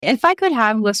If I could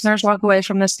have listeners walk away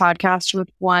from this podcast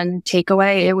with one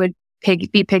takeaway, it would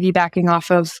be piggybacking off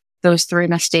of those three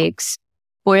mistakes,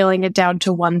 boiling it down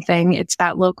to one thing. It's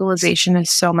that localization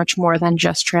is so much more than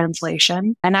just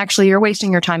translation. And actually, you're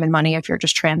wasting your time and money if you're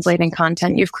just translating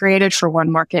content you've created for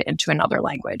one market into another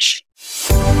language.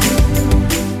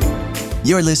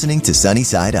 You're listening to Sunny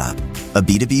Side Up, a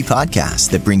B2B podcast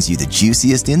that brings you the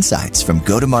juiciest insights from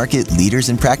go-to-market leaders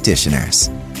and practitioners.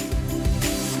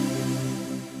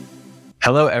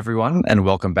 Hello, everyone, and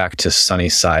welcome back to Sunny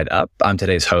Side Up. I'm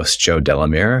today's host, Joe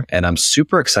Delamere, and I'm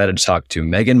super excited to talk to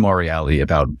Megan Moriali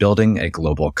about building a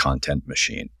global content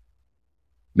machine.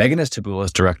 Megan is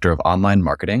Taboola's Director of Online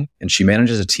Marketing, and she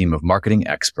manages a team of marketing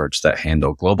experts that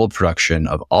handle global production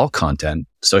of all content,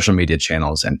 social media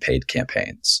channels, and paid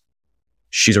campaigns.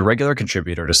 She's a regular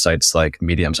contributor to sites like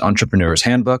Medium's Entrepreneur's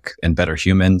Handbook and Better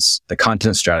Humans, The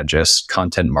Content Strategist,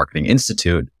 Content Marketing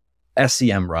Institute,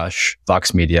 SEMrush,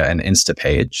 Vox Media, and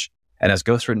Instapage, and has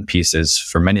ghostwritten pieces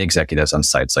for many executives on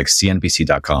sites like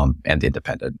CNBC.com and The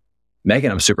Independent.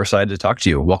 Megan, I'm super excited to talk to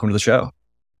you. Welcome to the show.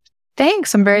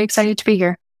 Thanks. I'm very excited to be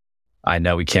here. I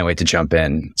know. We can't wait to jump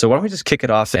in. So why don't we just kick it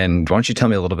off, and why don't you tell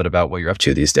me a little bit about what you're up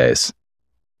to these days?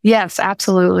 Yes,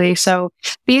 absolutely. So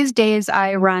these days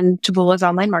I run Taboola's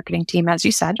online marketing team, as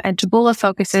you said, and Taboola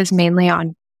focuses mainly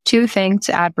on two things,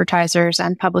 advertisers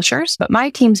and publishers. But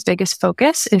my team's biggest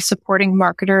focus is supporting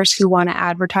marketers who want to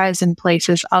advertise in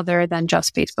places other than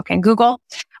just Facebook and Google,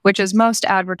 which is most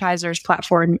advertisers'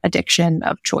 platform addiction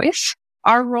of choice.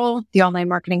 Our role, the online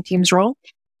marketing team's role,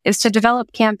 is to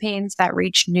develop campaigns that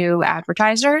reach new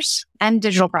advertisers and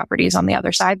digital properties on the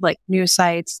other side, like news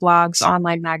sites, blogs,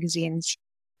 online magazines.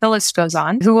 The list goes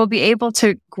on, who will be able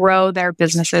to grow their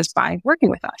businesses by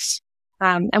working with us.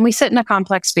 And we sit in a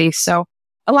complex space, so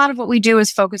a lot of what we do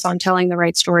is focus on telling the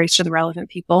right stories to the relevant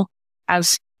people,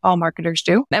 as all marketers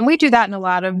do. And we do that in a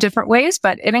lot of different ways,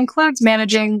 but it includes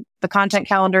managing the content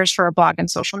calendars for our blog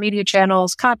and social media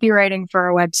channels, copywriting for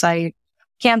our website,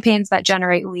 campaigns that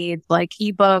generate leads like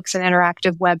ebooks and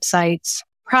interactive websites,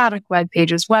 product web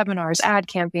pages, webinars, ad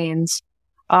campaigns,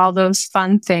 all those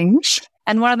fun things.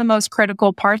 And one of the most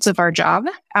critical parts of our job,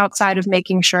 outside of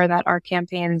making sure that our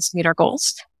campaigns meet our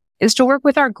goals, is to work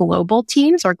with our global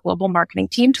teams, our global marketing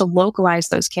team, to localize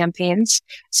those campaigns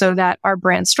so that our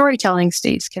brand storytelling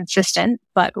stays consistent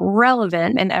but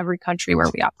relevant in every country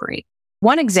where we operate.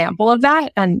 One example of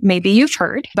that, and maybe you've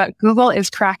heard, but Google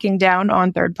is cracking down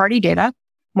on third-party data,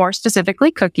 more specifically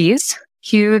cookies.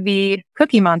 Cue the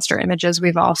Cookie Monster images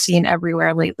we've all seen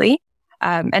everywhere lately.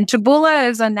 And Taboola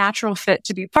is a natural fit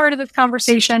to be part of this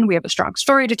conversation. We have a strong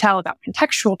story to tell about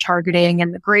contextual targeting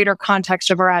and the greater context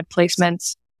of our ad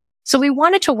placements. So we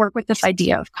wanted to work with this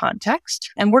idea of context,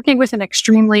 and working with an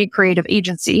extremely creative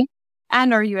agency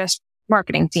and our US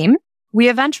marketing team, we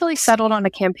eventually settled on a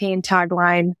campaign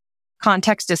tagline,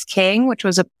 "Context is King," which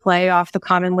was a play off the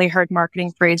commonly heard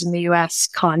marketing phrase in the US,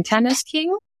 "Content is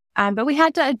King." But we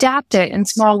had to adapt it in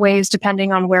small ways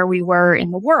depending on where we were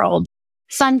in the world.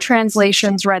 Some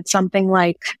translations read something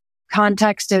like,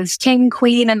 "Context is King,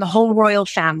 Queen, and the whole royal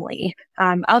family."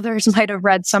 Others might have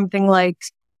read something like,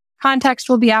 "Context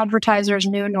will be advertisers'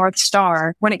 new North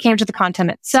Star." When it came to the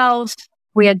content itself,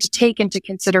 we had to take into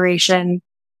consideration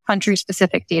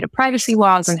country-specific data privacy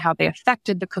laws and how they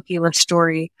affected the cookieless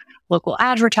story, local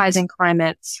advertising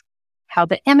climates, how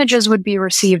the images would be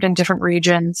received in different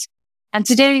regions. And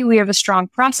today we have a strong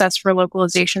process for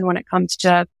localization when it comes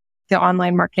to the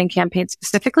online marketing campaign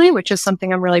specifically, which is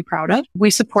something I'm really proud of.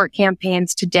 We support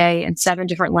campaigns today in 7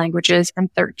 different languages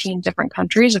and 13 different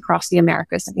countries across the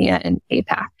Americas, EMEA, and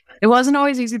APAC. It wasn't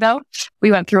always easy, though.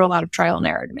 We went through a lot of trial and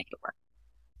error to make it work.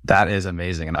 That is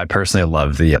amazing. And I personally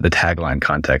love the tagline,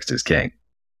 "Context is King."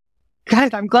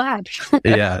 Good. I'm glad.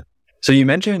 Yeah. So you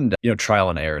mentioned,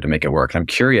 trial and error to make it work. I'm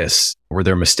curious, were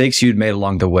there mistakes you'd made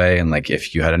along the way? And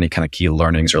if you had any kind of key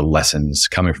learnings or lessons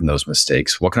coming from those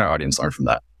mistakes, what can our audience learn from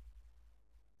that?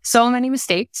 So many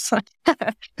mistakes.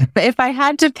 If I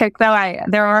had to pick, though,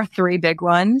 there are 3 big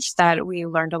ones that we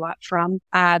learned a lot from.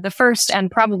 The first, and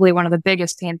probably one of the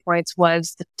biggest pain points,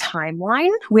 was the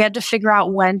timeline. We had to figure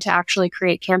out when to actually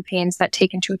create campaigns that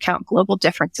take into account global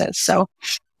differences. So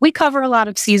we cover a lot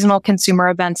of seasonal consumer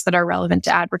events that are relevant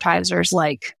to advertisers,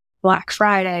 like Black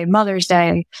Friday, Mother's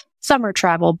Day, summer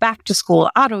travel, back to school,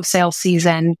 auto sale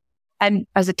season. And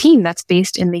as a team that's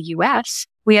based in the US,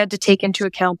 we had to take into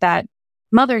account that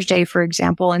Mother's Day, for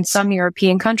example, in some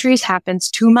European countries happens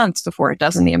 2 months before it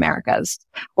does in the Americas.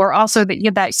 Or also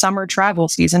that summer travel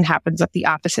season happens at the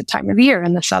opposite time of year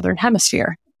in the Southern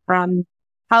Hemisphere.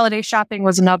 Holiday shopping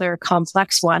was another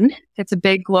complex one. It's a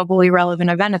big globally relevant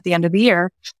event at the end of the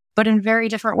year, but in very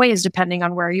different ways depending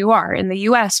on where you are. In the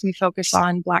US, we focus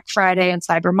on Black Friday and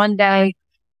Cyber Monday.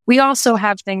 We also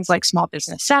have things like Small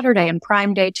Business Saturday and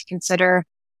Prime Day to consider.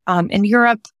 In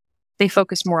Europe, they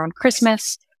focus more on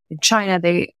Christmas. In China,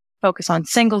 they focus on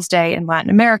Singles Day. In Latin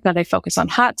America, they focus on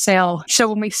Hot Sale. So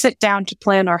when we sit down to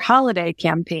plan our holiday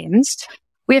campaigns,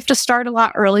 we have to start a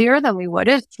lot earlier than we would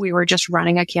if we were just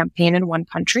running a campaign in one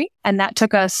country. And that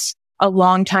took us a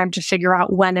long time to figure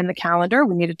out when in the calendar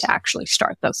we needed to actually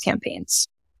start those campaigns.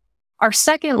 Our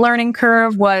second learning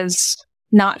curve was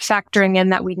not factoring in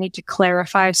that we need to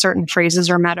clarify certain phrases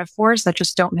or metaphors that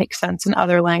just don't make sense in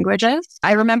other languages.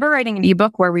 I remember writing an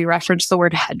ebook where we referenced the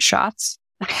word headshots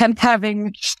and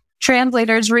having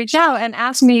translators reach out and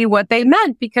ask me what they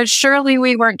meant, because surely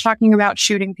we weren't talking about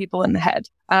shooting people in the head.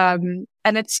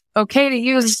 And it's okay to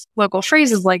use local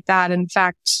phrases like that. In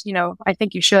fact, I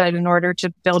think you should in order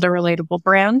to build a relatable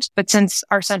brand. But since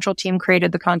our central team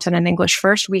created the content in English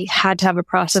first, we had to have a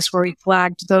process where we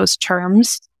flagged those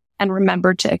terms and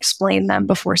remembered to explain them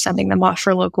before sending them off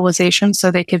for localization so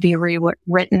they could be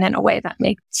rewritten in a way that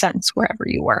made sense wherever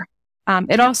you were.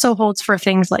 It also holds for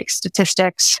things like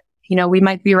statistics. We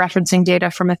might be referencing data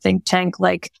from a think tank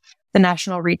like the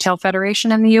National Retail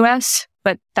Federation in the US,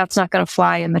 but that's not going to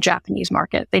fly in the Japanese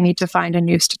market. They need to find a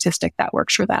new statistic that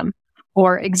works for them.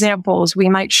 Or examples, we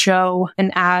might show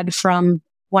an ad from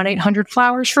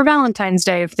 1-800-Flowers for Valentine's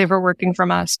Day if they were working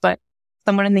from us, but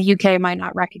someone in the UK might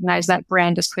not recognize that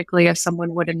brand as quickly as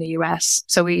someone would in the US.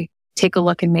 So we take a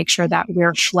look and make sure that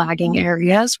we're flagging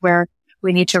areas where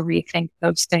we need to rethink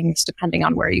those things depending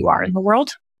on where you are in the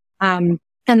world. And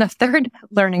the third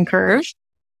learning curve,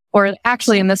 or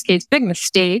actually in this case, big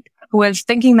mistake, was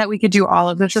thinking that we could do all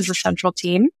of this as a central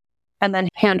team and then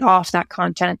hand off that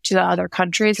content to the other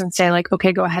countries and say like,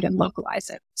 okay, go ahead and localize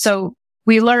it. So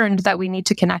we learned that we need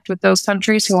to connect with those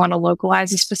countries who want to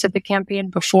localize a specific campaign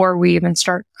before we even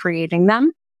start creating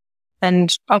them.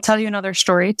 And I'll tell you another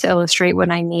story to illustrate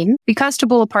what I mean. Because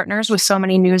Taboola partners with so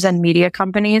many news and media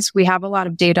companies, we have a lot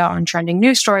of data on trending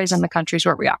news stories in the countries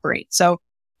where we operate. So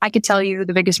I could tell you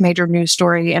the biggest major news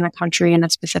story in a country in a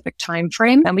specific time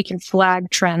frame, and we can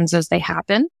flag trends as they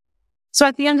happen. So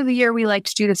at the end of the year, we like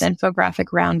to do this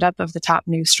infographic roundup of the top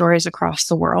news stories across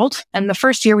the world. And the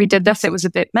first year we did this, it was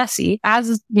a bit messy.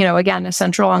 As, again, a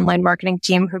central online marketing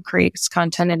team who creates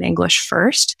content in English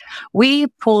first, we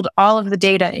pulled all of the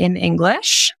data in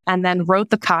English and then wrote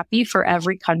the copy for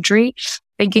every country,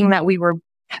 thinking that we were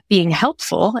being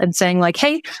helpful and saying like,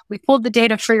 hey, we pulled the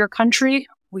data for your country.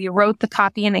 We wrote the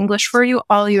copy in English for you.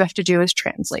 All you have to do is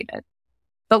translate it.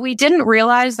 But we didn't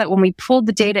realize that when we pulled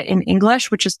the data in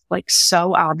English, which is like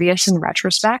so obvious in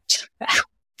retrospect,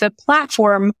 the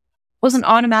platform wasn't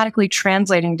automatically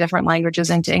translating different languages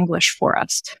into English for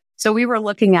us. So we were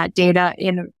looking at data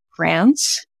in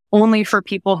France only for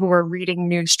people who were reading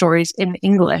news stories in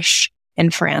English in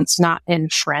France, not in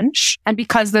French. And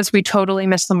because of this, we totally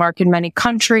missed the mark in many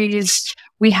countries.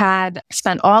 We had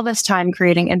spent all this time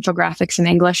creating infographics in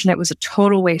English, and it was a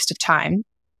total waste of time.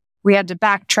 We had to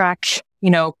backtrack,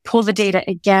 pull the data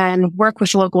again, work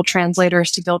with local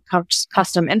translators to build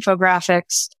custom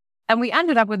infographics. And we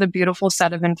ended up with a beautiful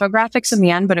set of infographics in the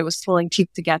end, but it was pulling teeth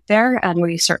to get there. And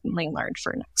we certainly learned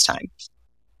for next time.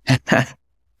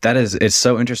 It's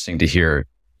so interesting to hear,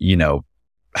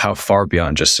 how far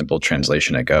beyond just simple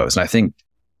translation it goes. And I think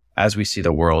as we see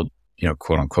the world,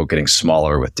 quote unquote, getting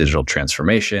smaller with digital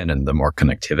transformation and the more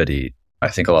connectivity, I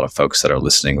think a lot of folks that are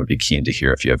listening would be keen to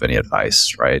hear if you have any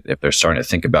advice, right? If they're starting to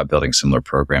think about building similar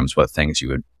programs, what things you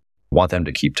would want them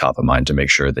to keep top of mind to make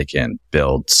sure they can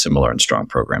build similar and strong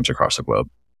programs across the globe.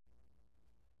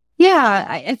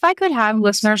 Yeah. If I could have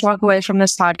listeners walk away from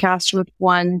this podcast with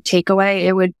one takeaway,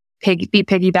 it would be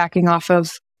piggybacking off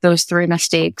of those three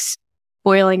mistakes.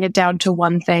 Boiling it down to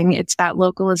one thing, it's that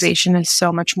localization is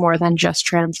so much more than just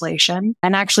translation.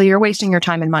 And actually, you're wasting your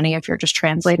time and money if you're just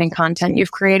translating content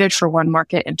you've created for one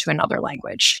market into another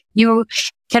language. You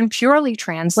can purely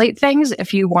translate things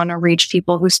if you want to reach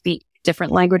people who speak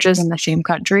different languages in the same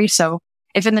country. So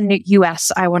if in the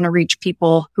US, I want to reach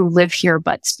people who live here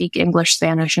but speak English,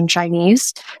 Spanish, and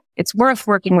Chinese, it's worth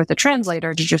working with a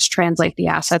translator to just translate the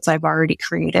assets I've already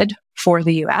created for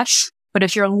the US. But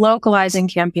if you're localizing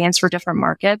campaigns for different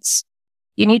markets,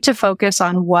 you need to focus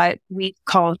on what we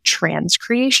call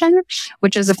transcreation,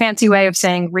 which is a fancy way of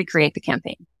saying recreate the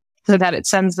campaign so that it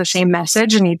sends the same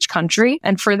message in each country.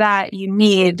 And for that, you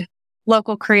need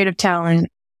local creative talent,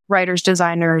 writers,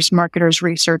 designers, marketers,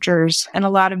 researchers. And a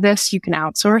lot of this you can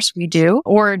outsource, we do,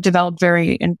 or develop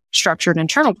very structured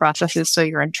internal processes so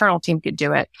your internal team could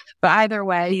do it. But either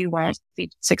way, you won't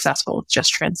be successful with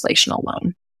just translation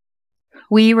alone.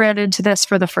 We ran into this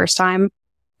for the first time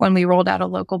when we rolled out a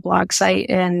local blog site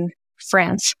in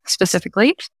France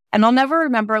specifically. And I'll never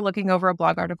remember looking over a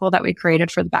blog article that we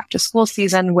created for the back to school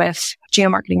season with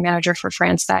geo-marketing manager for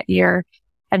France that year.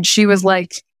 And she was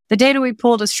like, the data we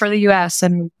pulled is for the US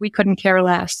and we couldn't care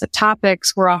less. The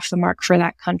topics were off the mark for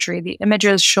that country. The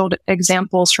images showed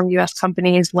examples from US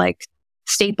companies like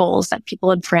Staples that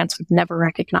people in France would never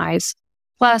recognize.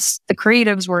 Plus, the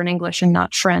creatives were in English and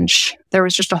not French. There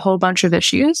was just a whole bunch of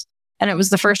issues. And it was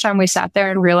the first time we sat there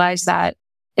and realized that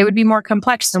it would be more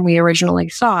complex than we originally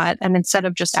thought. And instead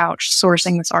of just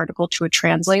outsourcing this article to a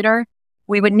translator,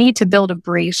 we would need to build a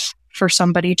brief for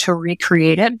somebody to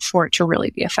recreate it for it to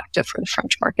really be effective for the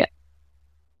French market.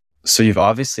 So you've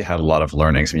obviously had a lot of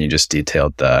learnings. I mean, you just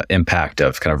detailed the impact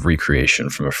of kind of recreation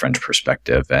from a French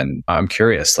perspective. And I'm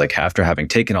curious, like after having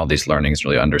taken all these learnings,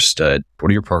 really understood, what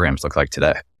do your programs look like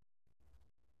today?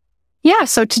 Yeah,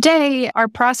 so today our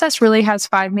process really has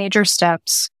 5 major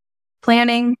steps: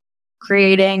 planning,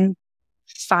 creating,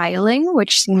 filing,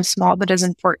 which seems small but is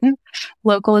important,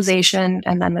 localization,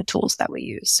 and then the tools that we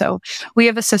use. So we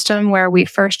have a system where we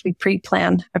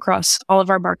pre-plan across all of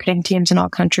our marketing teams in all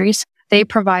countries. They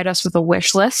provide us with a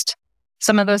wish list.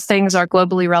 Some of those things are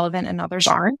globally relevant and others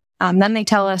aren't. Then they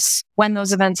tell us when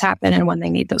those events happen and when they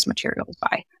need those materials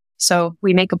by. So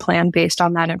we make a plan based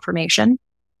on that information.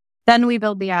 Then we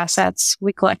build the assets.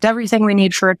 We collect everything we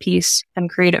need for a piece and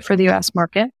create it for the US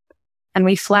market. And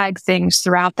we flag things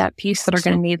throughout that piece that are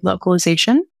going to need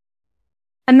localization.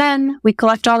 And then we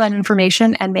collect all that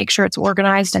information and make sure it's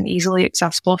organized and easily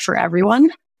accessible for everyone.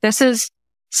 This is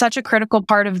such a critical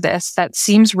part of this that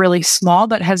seems really small,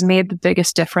 but has made the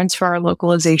biggest difference for our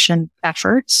localization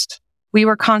efforts. We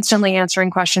were constantly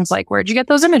answering questions like, where'd you get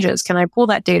those images? Can I pull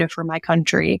that data for my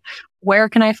country? Where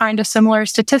can I find a similar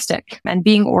statistic? And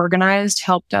being organized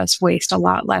helped us waste a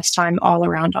lot less time all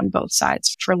around on both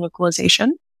sides for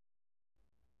localization.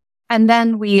 And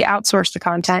then we outsource the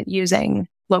content using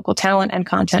local talent and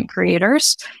content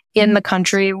creators in the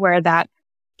country where that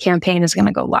campaign is going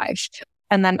to go live.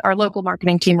 And then our local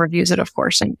marketing team reviews it, of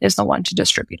course, and is the one to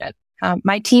distribute it.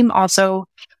 My team also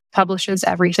publishes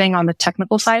everything on the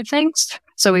technical side of things.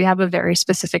 So we have a very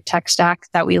specific tech stack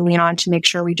that we lean on to make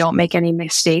sure we don't make any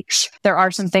mistakes. There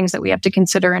are some things that we have to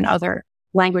consider in other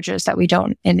languages that we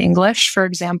don't in English. For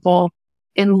example,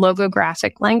 in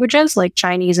logographic languages like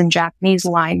Chinese and Japanese,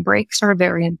 line breaks are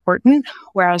very important,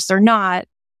 whereas they're not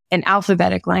in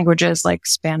alphabetic languages like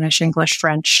Spanish, English,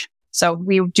 French. So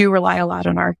we do rely a lot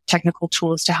on our technical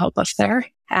tools to help us there.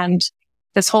 And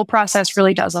this whole process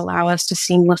really does allow us to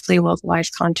seamlessly localize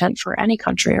content for any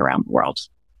country around the world.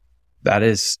 That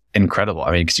is incredible.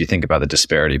 I mean, because you think about the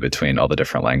disparity between all the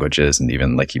different languages and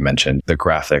even like you mentioned, the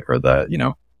graphic or the,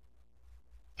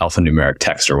 alphanumeric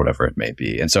text or whatever it may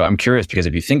be. And so I'm curious because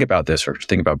if you think about this or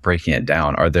think about breaking it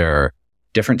down, are there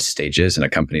different stages in a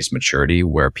company's maturity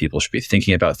where people should be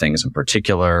thinking about things in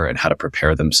particular and how to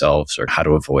prepare themselves or how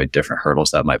to avoid different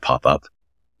hurdles that might pop up?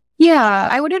 Yeah,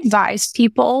 I would advise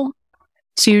people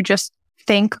to just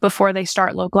think before they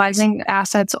start localizing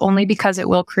assets only because it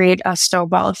will create a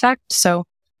snowball effect. So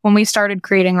when we started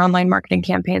creating online marketing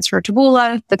campaigns for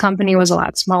Taboola, the company was a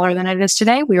lot smaller than it is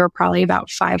today. We were probably about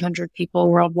 500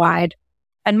 people worldwide.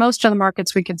 And most of the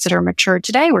markets we consider mature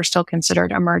today were still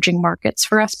considered emerging markets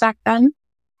for us back then.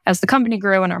 As the company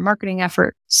grew and our marketing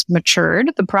efforts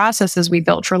matured, the processes we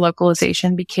built for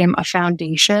localization became a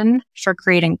foundation for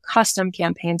creating custom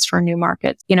campaigns for new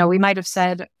markets. We might have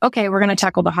said, okay, we're going to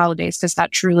tackle the holidays because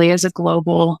that truly is a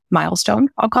global milestone,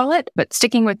 I'll call it. But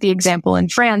sticking with the example in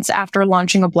France, after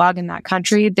launching a blog in that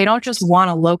country, they don't just want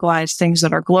to localize things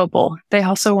that are global. They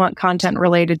also want content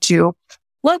related to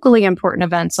locally important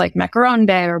events like Macaron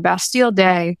Day or Bastille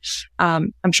Day.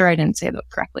 I'm sure I didn't say that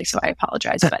correctly, so I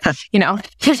apologize. But,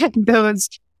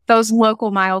 those local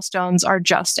milestones are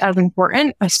just as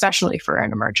important, especially for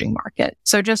an emerging market.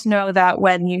 So just know that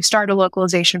when you start a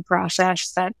localization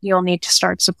process, that you'll need to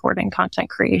start supporting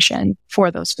content creation for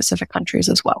those specific countries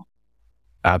as well.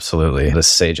 Absolutely. This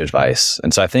is sage advice.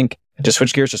 And so I think to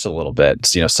switch gears just a little bit,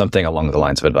 something along the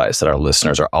lines of advice that our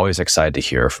listeners are always excited to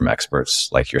hear from experts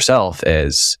like yourself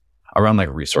is around like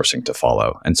resourcing to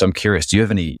follow. And so I'm curious, do you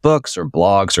have any books or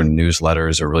blogs or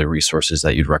newsletters or really resources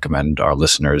that you'd recommend our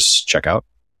listeners check out?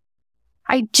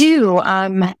 I do.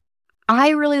 I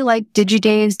really like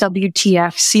DigiDay's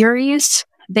WTF series.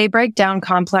 They break down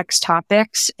complex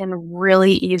topics in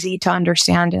really easy to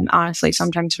understand and honestly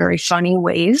sometimes very funny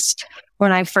ways.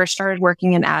 When I first started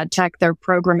working in ad tech, their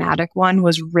programmatic one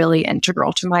was really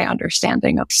integral to my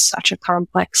understanding of such a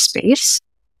complex space.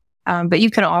 But you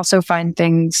can also find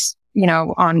things,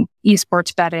 on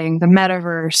esports betting, the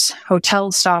metaverse,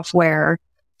 hotel software,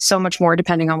 so much more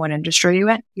depending on what industry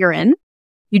you're in.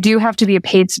 You do have to be a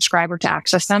paid subscriber to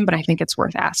access them, but I think it's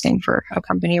worth asking for a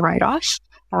company write-off.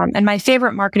 And my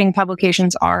favorite marketing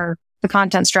publications are The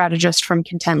Content Strategist from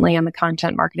Contently and the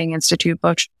Content Marketing Institute,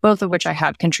 both of which I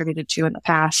have contributed to in the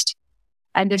past.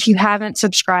 And if you haven't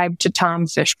subscribed to Tom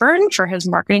Fishburne for his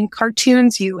marketing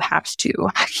cartoons, you have to.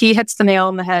 He hits the nail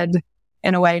on the head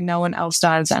in a way no one else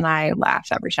does, and I laugh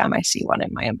every time I see one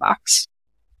in my inbox.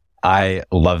 I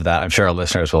love that. I'm sure our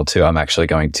listeners will too. I'm actually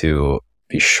going to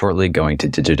be shortly going to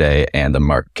Digiday and the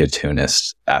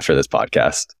Marketoonist after this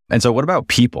podcast. And so what about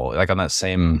people? Like on that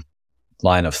same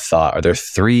line of thought, are there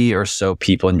 3 or so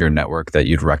people in your network that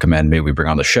you'd recommend maybe we bring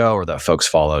on the show or that folks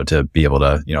follow to be able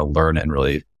to, learn and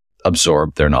really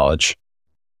absorb their knowledge?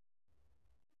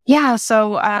 Yeah.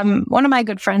 So one of my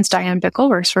good friends, Diane Bickle,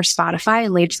 works for Spotify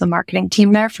and leads the marketing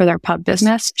team there for their pub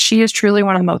business. She is truly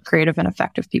one of the most creative and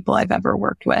effective people I've ever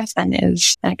worked with and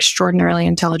is an extraordinarily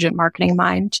intelligent marketing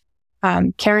mind.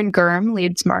 Karen Gurm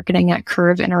leads marketing at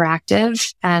Curve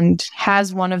Interactive and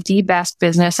has one of the best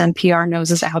business and PR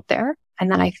noses out there. And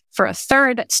then for a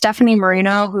third, Stephanie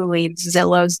Marino, who leads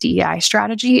Zillow's DEI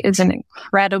strategy, is an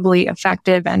incredibly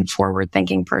effective and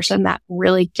forward-thinking person that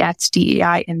really gets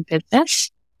DEI in business.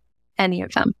 Any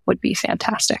of them would be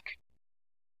fantastic.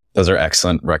 Those are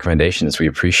excellent recommendations. We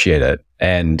appreciate it.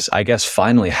 And I guess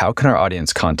finally, how can our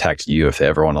audience contact you if they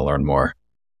ever want to learn more?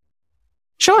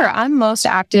 Sure. I'm most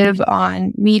active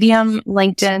on Medium,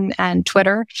 LinkedIn, and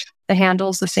Twitter. The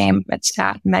handle's the same. It's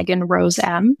at Megan Rose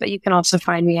M, but you can also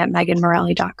find me at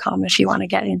meganmorelli.com if you want to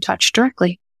get in touch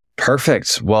directly.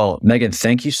 Perfect. Well, Megan,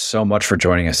 thank you so much for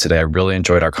joining us today. I really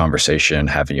enjoyed our conversation and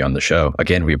having you on the show.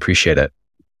 Again, we appreciate it.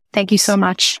 Thank you so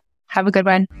much. Have a good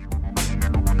one.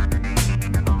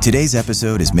 Today's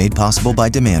episode is made possible by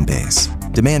Demandbase.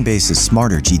 Demandbase is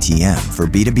smarter GTM for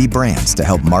B2B brands to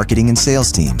help marketing and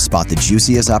sales teams spot the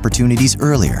juiciest opportunities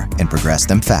earlier and progress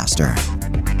them faster.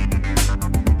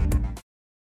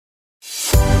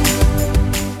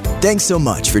 Thanks so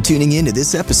much for tuning in to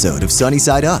this episode of Sunny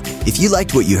Side Up. If you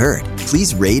liked what you heard,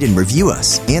 please rate and review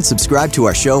us and subscribe to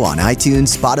our show on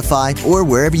iTunes, Spotify, or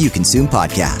wherever you consume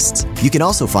podcasts. You can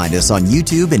also find us on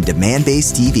YouTube and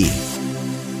Demandbase TV.